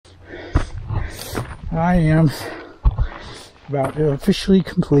I am about to officially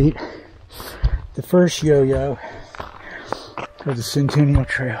complete the first yo-yo of the Centennial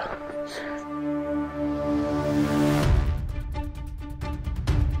Trail.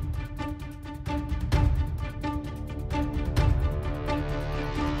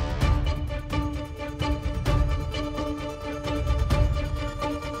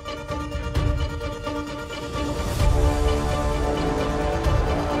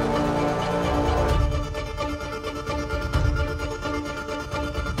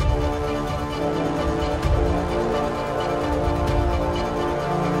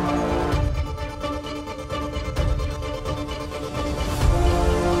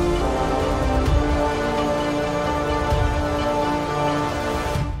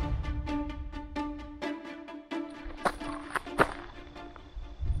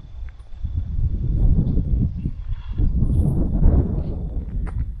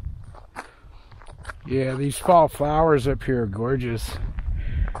 Yeah, these fall flowers up here are gorgeous.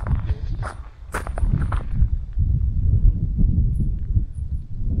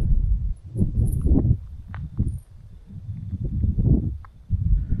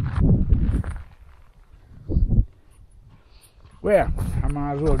 Well, I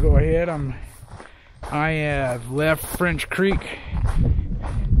might as well go ahead. I have left French Creek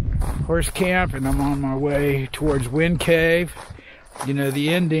Horse Camp and I'm on my way towards Wind Cave. You know, the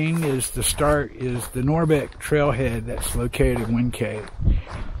ending is the start is the Norbeck trailhead that's located in Wind Cave. And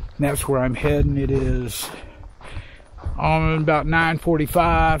that's where I'm heading. It is about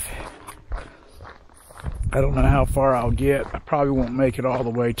 9:45. I don't know how far I'll get. I probably won't make it all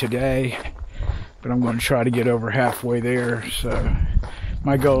the way today, but I'm going to try to get over halfway there. So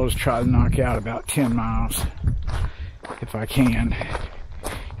my goal is to try to knock out about 10 miles if I can.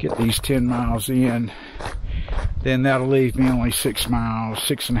 Get these 10 miles in. Then that'll leave me only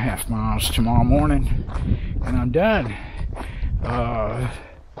 6.5 miles tomorrow morning, and I'm done.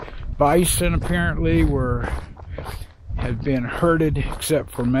 Bison apparently have been herded except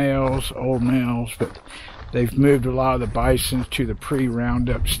for males, old males, but they've moved a lot of the bison to the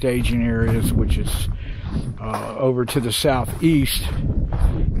pre-roundup staging areas, which is over to the southeast,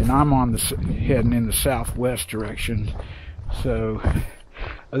 and I'm heading in the southwest direction. So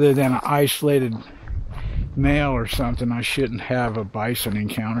other than an isolated male or something, I shouldn't have a bison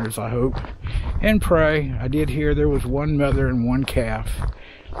encounters, I hope and pray. I did hear there was one mother and one calf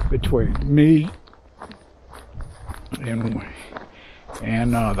between me and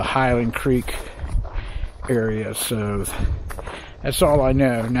the Highland Creek area, so that's all I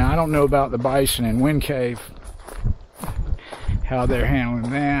know. Now I don't know about the bison in Wind Cave, how they're handling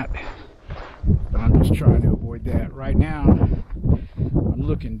that, but I'm just trying to avoid that right now. I'm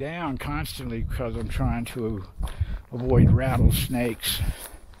looking down constantly because I'm trying to avoid rattlesnakes.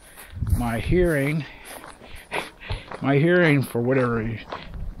 My hearing for whatever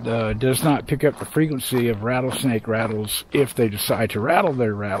does not pick up the frequency of rattlesnake rattles if they decide to rattle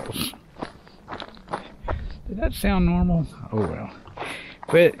their rattles. Did that sound normal? Oh well.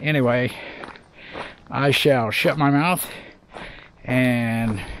 But anyway, I shall shut my mouth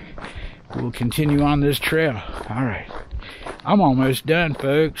and we'll continue on this trail. All right. I'm almost done,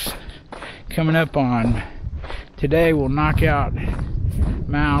 folks. Coming up on today, we'll knock out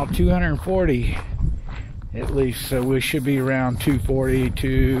mile 240 at least, so we should be around 240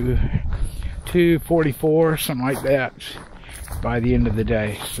 to 244, something like that, by the end of the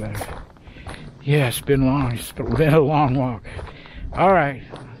day. So yeah, it's been long. It's been a long walk. All right,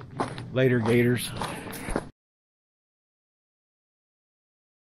 later, Gators.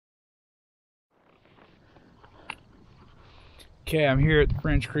 Okay, I'm here at the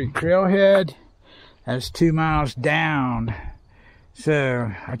French Creek Trailhead. That's 2 miles down. So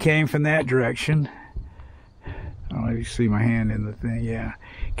I came from that direction. I don't know if you see my hand in the thing. Yeah,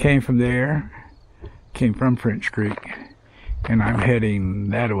 came from there. Came from French Creek, and I'm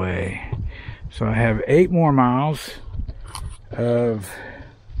heading that way. So I have 8 more miles of.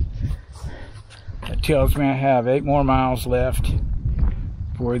 That tells me I have 8 more miles left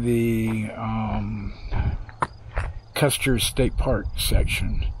for the Custer State Park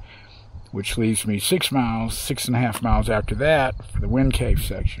section, which leaves me 6.5 miles after that for the Wind Cave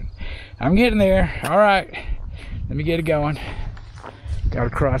section. I'm getting there. All right, let me get it going. Got to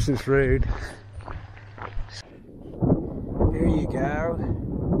cross this road. There you go.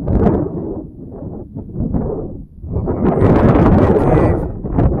 On my way to the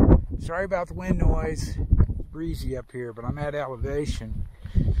Wind Cave. Sorry about the wind noise. It's breezy up here, but I'm at elevation.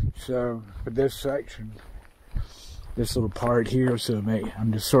 So for this section, this little part here, so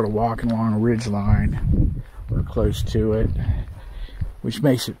I'm just sort of walking along a ridge line or close to it, which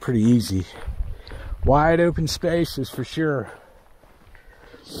makes it pretty easy wide open spaces for sure.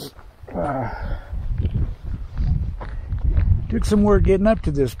 Took some work getting up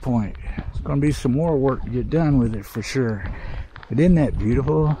to this point. It's going to be some more work to get done with it for sure. But isn't that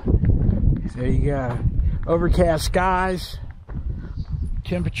beautiful? So you got overcast skies.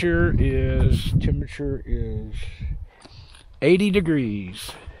 Temperature is 80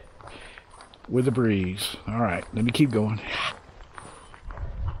 degrees with a breeze. All right, let me keep going.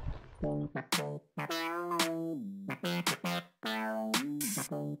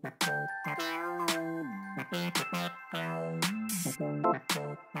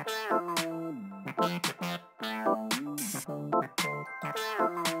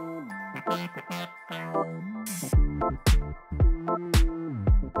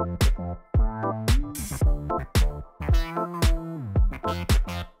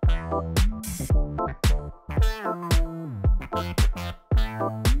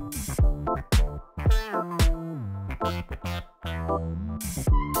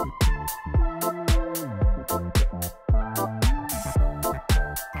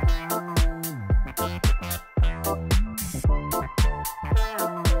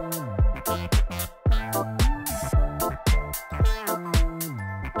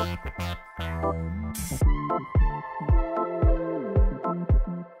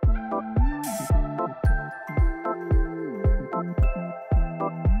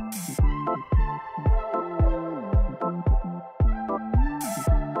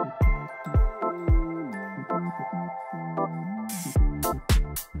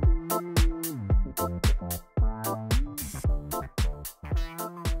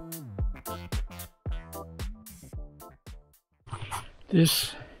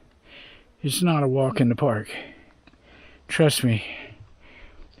 This is not a walk in the park. Trust me,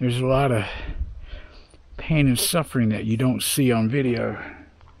 there's a lot of pain and suffering that you don't see on video.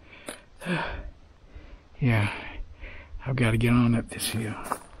 Yeah, I've got to get on up this hill.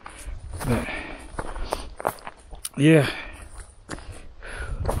 But, yeah,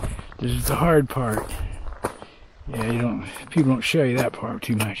 this is the hard part. Yeah, people don't show you that part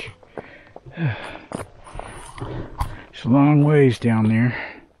too much. It's a long ways down there.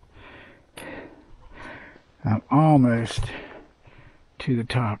 I'm almost to the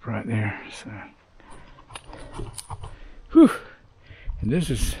top right there. So, whew. And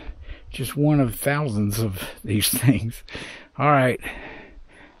this is just one of thousands of these things. All right,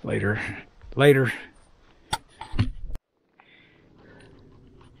 later.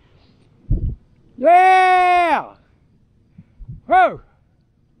 Yeah! Whoa!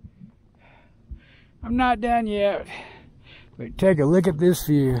 I'm not done yet. But take a look at this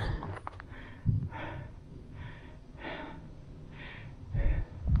view.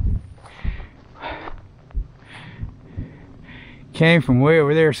 Came from way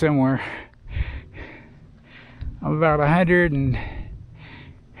over there somewhere. I'm about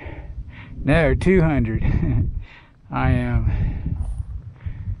 200. I am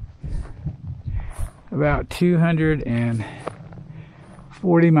about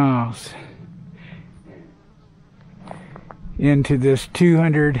 240 miles into this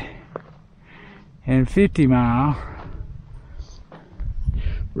 250 mile,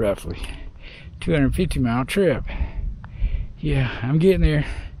 roughly 250 mile trip. Yeah, I'm getting there.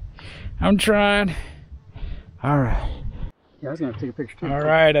 I'm trying. All right. Yeah, I was gonna take a picture too. All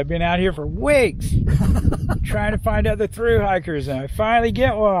right, I've been out here for weeks trying to find other thru hikers, and I finally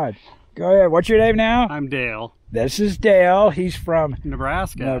get one. Go ahead. What's your name now? I'm Dale. This is Dale. He's from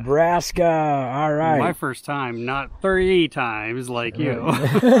Nebraska. Nebraska. All right. My first time, not 3 times like you.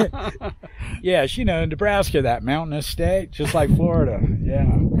 Yes, you know, Nebraska, that mountainous state, just like Florida. Yeah.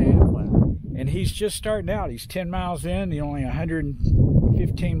 And he's just starting out. He's 10 miles in. He's only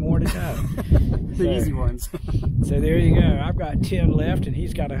 115 more to go. The easy ones. So there you go. I've got 10 left, and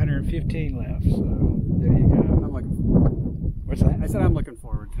he's got 115 left. So there you go. I'm looking forward. What's that? I said I'm looking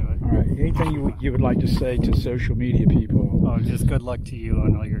forward to it. All right. Anything you would like to say to social media people? Oh, just good luck to you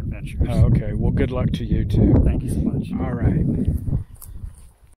on all your adventures. Oh, okay. Well, good luck to you, too. Thank you so much. All right.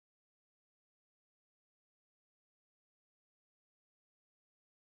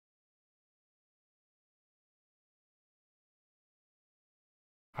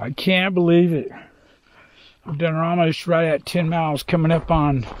 I can't believe it. I've done almost right at 10 miles coming up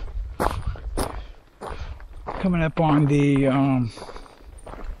on the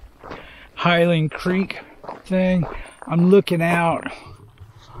Highland Creek thing. I'm looking down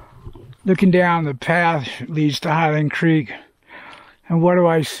the path that leads to Highland Creek, and what do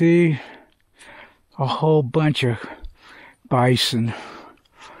I see? A whole bunch of bison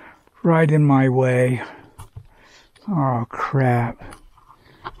right in my way. Oh crap.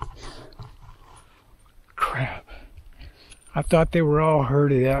 I thought they were all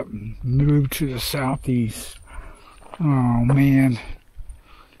herded up and moved to the southeast. Oh, man.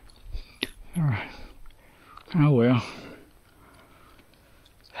 Oh, well.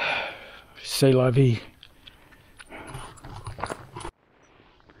 C'est la vie.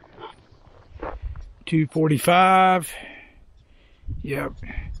 2:45. Yep.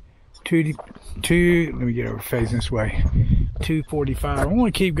 Let me get over facing this way. 2:45. I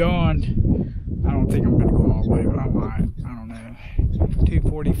want to keep going. I don't think I'm going to go all the way, but I might. I don't know.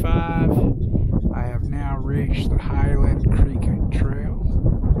 2:45. I have now reached the Highland Creek Trail.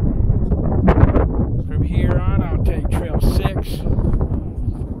 From here on, I'll take Trail 6,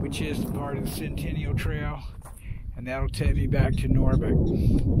 which is part of the Centennial Trail, and that'll take me back to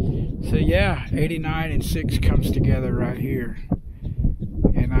Norbeck. So yeah, 89 and 6 comes together right here.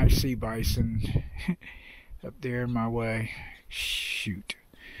 And I see bison up there in my way. Shoot.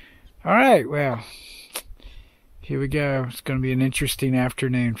 Alright, well, here we go. It's going to be an interesting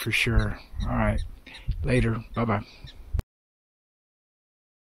afternoon for sure. Alright, later. Bye-bye.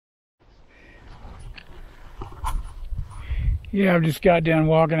 Yeah, I've just got done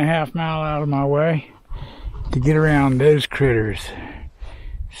walking a half mile out of my way to get around those critters.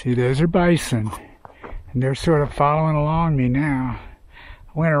 See, those are bison, and they're sort of following along me now.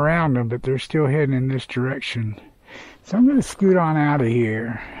 I went around them, but they're still heading in this direction. So I'm going to scoot on out of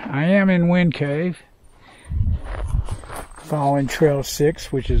here. I am in Wind Cave, following Trail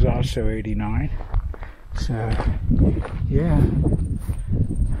 6, which is also 89. So, yeah.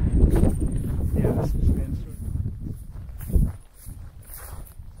 Yeah, this has been sort of...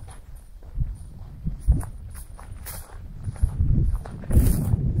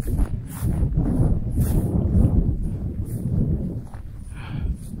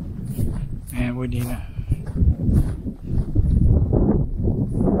 And what do you know?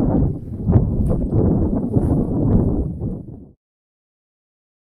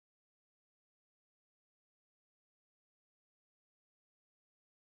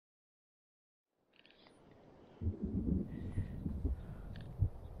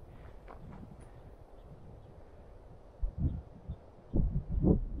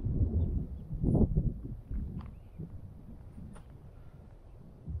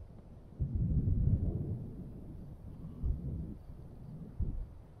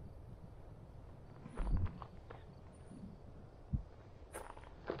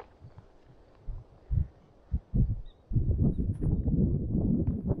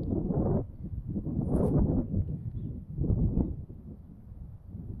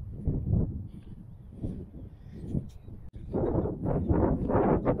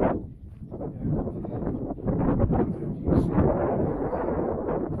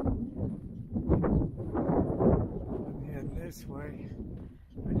 This way.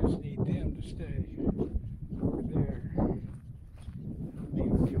 I just need them to stay over there. I don't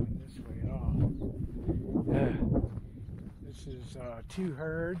need them coming this way at all. This is 2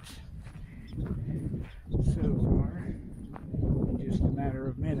 herds so far in just a matter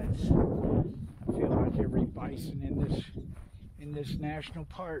of minutes. I feel like every bison in this national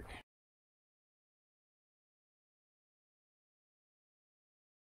park.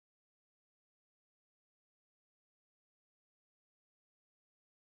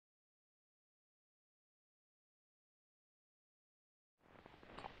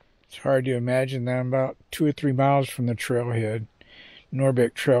 It's hard to imagine that I'm about 2 or 3 miles from the trailhead,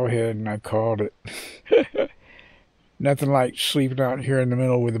 Norbeck trailhead, and I called it. Nothing like sleeping out here in the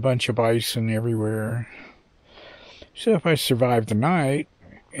middle with a bunch of bison everywhere. So if I survive the night,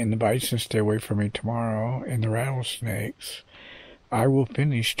 and the bison stay away from me tomorrow, and the rattlesnakes, I will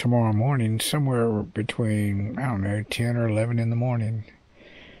finish tomorrow morning somewhere between, I don't know, 10 or 11 in the morning.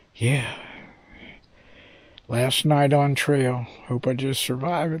 Yeah. Last night on trail. Hope I just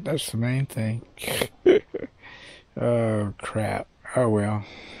survive it. That's the main thing. Oh, crap. Oh, well.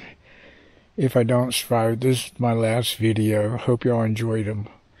 If I don't survive, this is my last video. Hope y'all enjoyed them.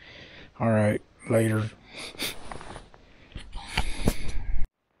 Alright, later.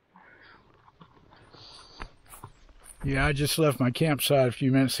 Yeah, I just left my campsite a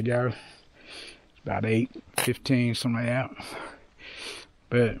few minutes ago. It's about 8:15, something like that.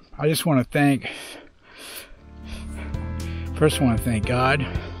 But I just want to thank... First, I want to thank God.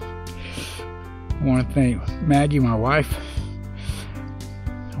 I want to thank Maggie, my wife.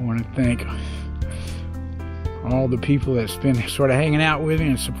 I want to thank all the people that's been sort of hanging out with me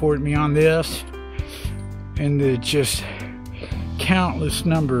and supporting me on this. And the just countless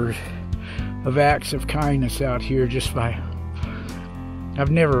numbers of acts of kindness out here just by...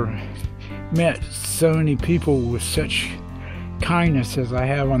 I've never met so many people with such kindness as I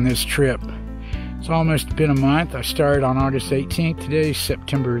have on this trip. It's almost been a month. I started on August 18th. Today's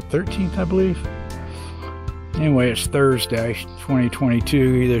September 13th, I believe. Anyway, it's Thursday, 2022,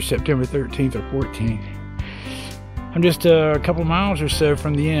 either September 13th or 14th. I'm just a couple miles or so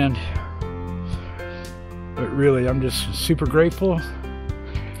from the end. But really, I'm just super grateful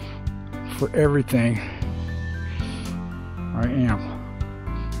for everything. I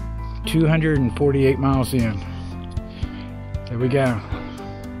am 248 miles in. There we go.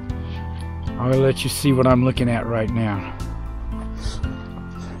 I'll let you see what I'm looking at right now.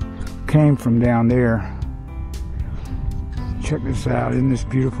 Came from down there. Check this out. Isn't this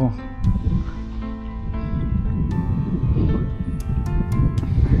beautiful?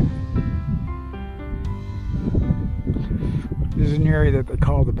 This is an area that they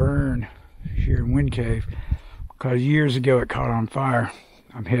call the Burn here in Wind Cave, because years ago it caught on fire.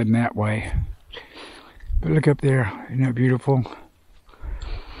 I'm heading that way. But look up there. Isn't that beautiful?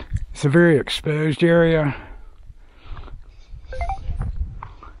 It's a very exposed area.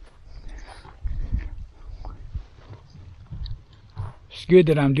 It's good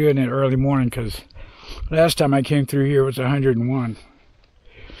that I'm doing it early morning, because last time I came through here it was 101.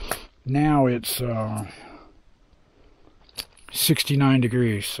 Now it's 69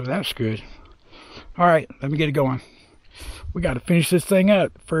 degrees, so that's good. All right, let me get it going. We got to finish this thing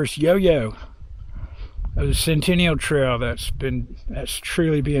up. First yo-yo of the Centennial Trail that's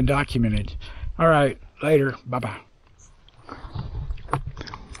truly being documented. All right, later. Bye-bye.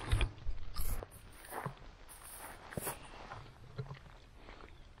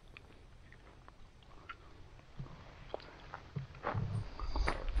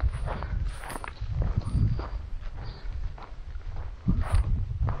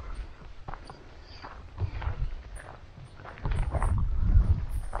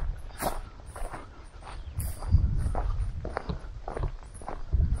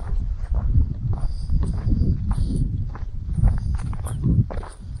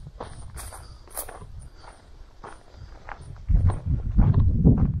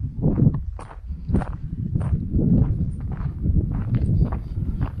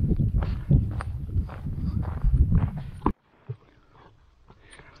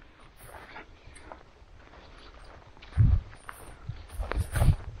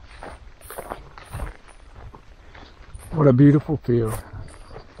 What a beautiful field.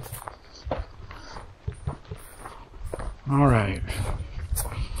 All right.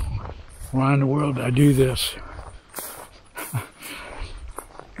 Why in the world did I do this?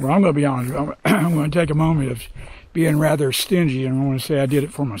 Well, I'm going to be honest. I'm going to take a moment of being rather stingy, and I want to say I did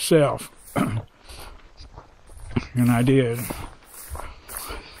it for myself. And I did.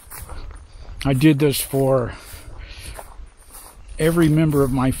 I did this for every member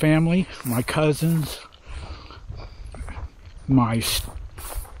of my family, my cousins, my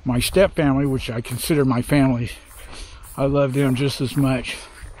step family, which I consider my family. I love them just as much.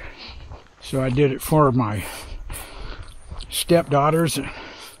 So I did it for my stepdaughters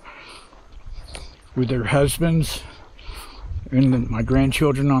with their husbands and my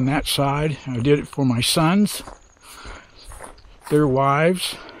grandchildren on that side. I did it for my sons, their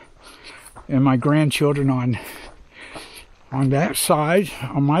wives, and my grandchildren on that side,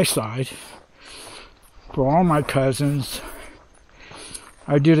 on my side, for all my cousins.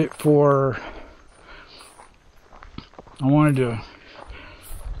 I did it for, I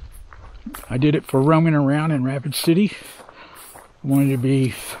did it for roaming around in Rapid City. I wanted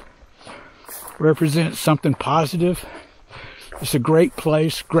to represent something positive. It's a great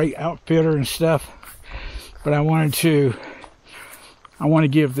place, great outfitter and stuff. But I want to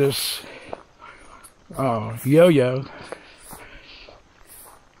give this yo-yo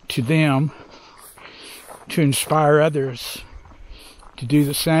to them to inspire others to do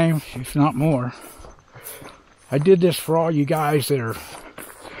the same, if not more. I did this for all you guys that are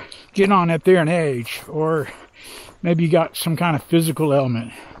getting on up there in age, or maybe you got some kind of physical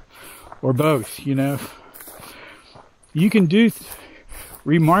ailment, or both, you know. You can do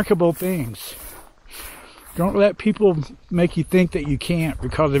remarkable things. Don't let people make you think that you can't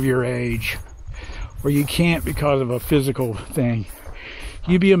because of your age, or you can't because of a physical thing.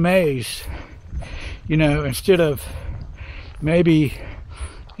 You'd be amazed, you know, instead of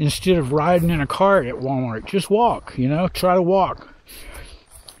riding in a cart at Walmart, just walk, you know, try to walk.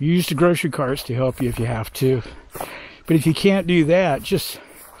 Use the grocery carts to help you if you have to. But if you can't do that, just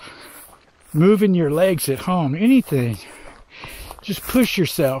moving your legs at home, anything. Just push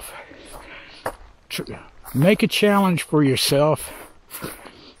yourself. Make a challenge for yourself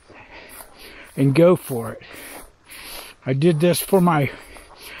and go for it. I did this for my,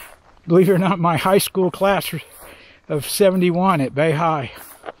 believe it or not, my high school class of 71 at Bay High.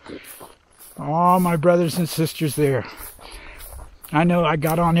 all my brothers and sisters there. I know I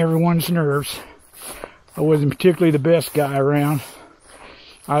got on everyone's nerves. I wasn't particularly the best guy around.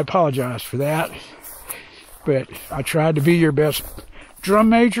 I apologize for that. But I tried to be your best drum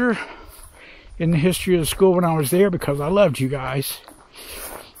major in the history of the school when I was there because I loved you guys.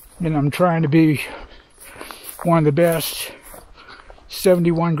 And I'm trying to be one of the best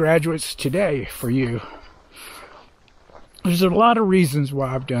 71 graduates today for you. There's a lot of reasons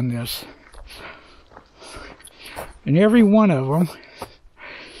why I've done this. And every one of them,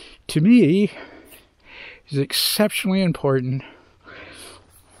 to me, is exceptionally important.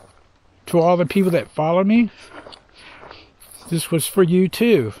 To all the people that follow me, this was for you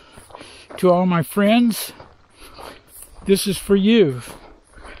too. To all my friends, this is for you.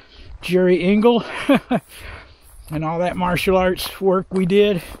 Jerry Engel and all that martial arts work we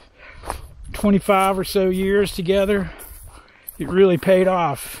did, 25 or so years together, it really paid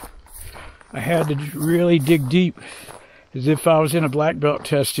off. I had to really dig deep as if I was in a black belt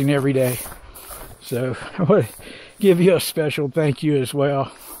testing every day. So I want to give you a special thank you as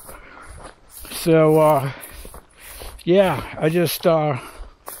well. So yeah, I just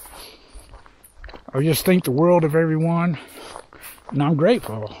think the world of everyone, and I'm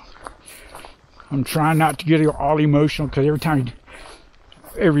grateful. I'm trying not to get all emotional because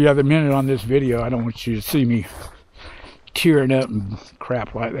every other minute on this video, I don't want you to see me tearing up and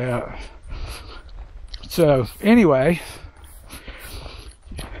crap like that. So anyway,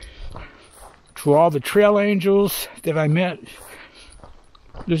 to all the trail angels that I met,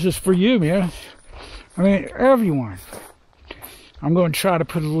 this is for you, man. I mean, everyone. I'm going to try to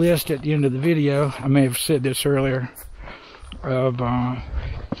put a list at the end of the video. I may have said this earlier, of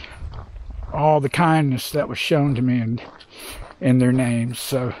all the kindness that was shown to me and their names.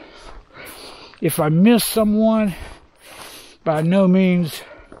 So if I miss someone, by no means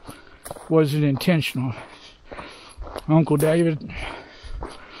was it intentional. Uncle David,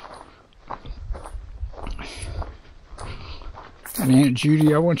 and Aunt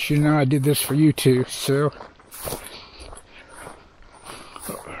Judy, I want you to know I did this for you too. So,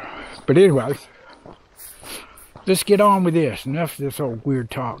 but anyway, let's get on with this. Enough of this old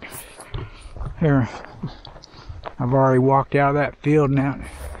weird talk. Here, I've already walked out of that field and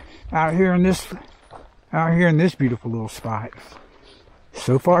out here in this beautiful little spot.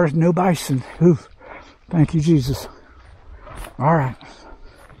 So far, there's no bison. Ooh, thank you, Jesus. All right.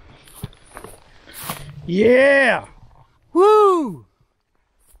 Yeah. Woo!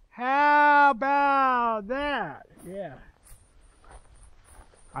 How about that? Yeah.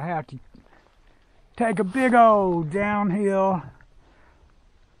 I have to take a big old downhill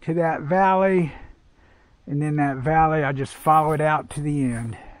to that valley, and then that valley I just follow it out to the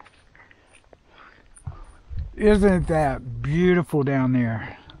end. Isn't that beautiful down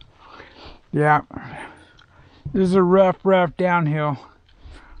there? Yeah. This is a rough downhill.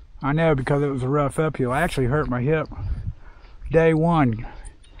 I know, because it was a rough uphill. I actually hurt my hip day one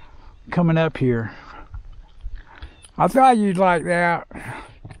coming up here. I thought you'd like that.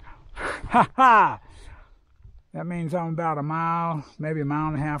 Ha ha! That means I'm about a mile, maybe a mile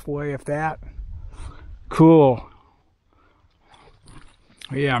and a half away, if that. Cool.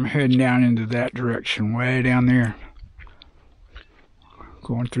 Yeah, I'm heading down into that direction, way down there.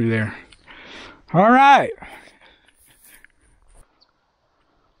 Going through there. All right.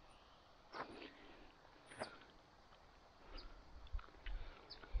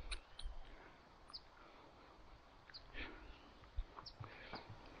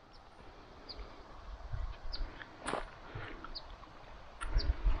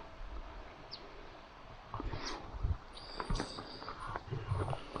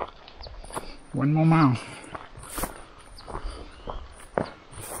 One more mile.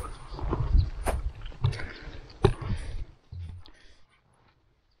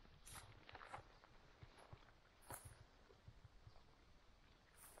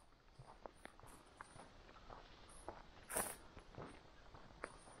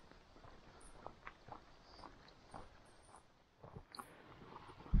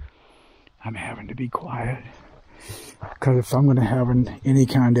 I'm having to be quiet because if I'm going to have any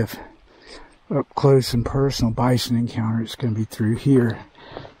kind of up close and personal bison encounter, it's going to be through here.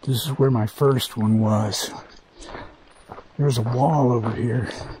 This is where my first one was. There's a wall over here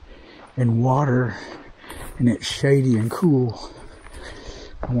and water, and it's shady and cool.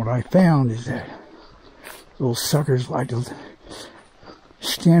 And what I found is that little suckers like to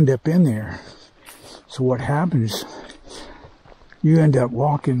stand up in there. So what happens, you end up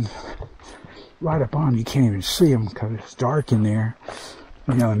walking right up on them. You can't even see them because it's dark in there,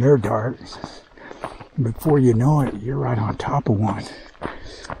 you know, and they're dark. Before you know it, you're right on top of one.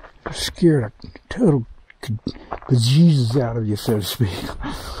 scared a total bejesus out of you, so to speak.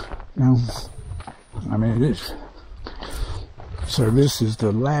 You know, I mean, it is. So this is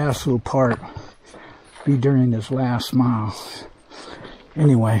the last little part, be during this last mile.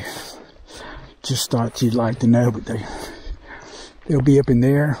 Anyway, just thought you'd like to know, but they'll be up in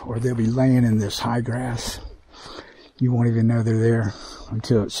there, or they'll be laying in this high grass. You won't even know they're there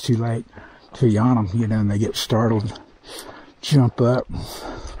until it's too late. Till you on them, you know, and they get startled, jump up.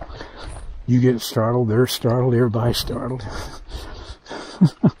 You get startled, they're startled, everybody's startled.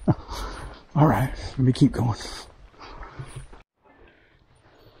 All right, let me keep going.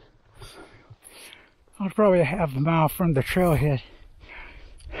 I was probably a half a mile from the trailhead.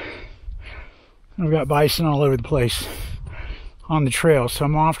 I've got bison all over the place on the trail, so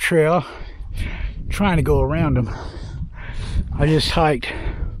I'm off trail, trying to go around them. I just hiked,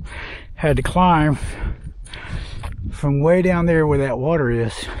 had to climb from way down there where that water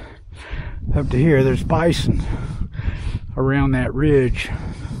is up to here. There's bison around that ridge,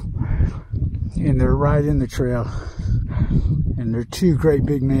 and they're right in the trail, and they're two great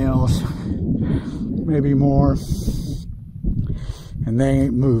big males, maybe more, and they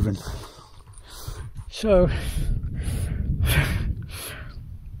ain't moving. So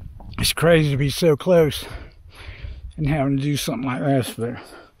it's crazy to be so close and having to do something like this, but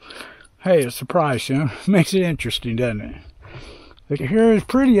hey, it's a surprise, you know. Makes it interesting, doesn't it? Look, here is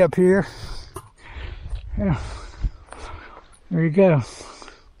pretty up here. Yeah. There you go.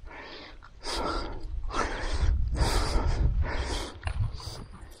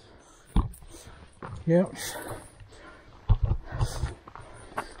 Yep.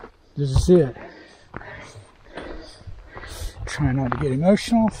 This is it. Try not to get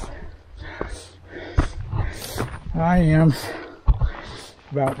emotional. I am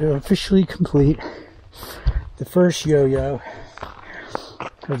about to officially complete the first yo-yo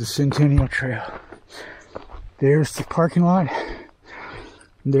of the Centennial Trail. There's the parking lot.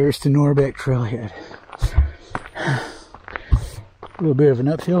 There's the Norbeck trailhead. A little bit of an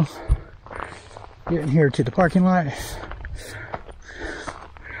uphill getting here to the parking lot.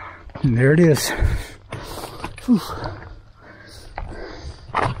 And there it is. Whew.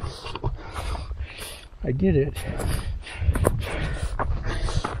 I did it.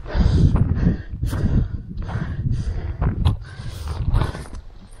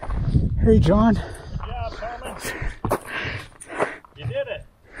 Hey, John. Yeah, Thomas. You did it.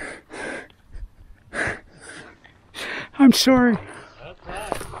 I'm sorry. That's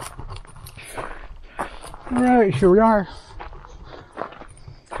right. All right, here we are.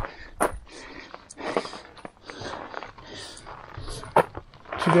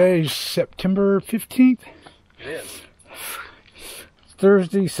 Today's September 15th. It is.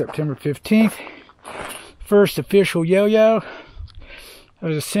 Thursday, September 15th. First official yo-yo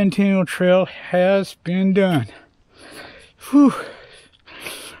of the Centennial Trail has been done. Whew.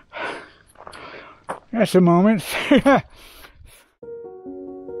 That's a moment.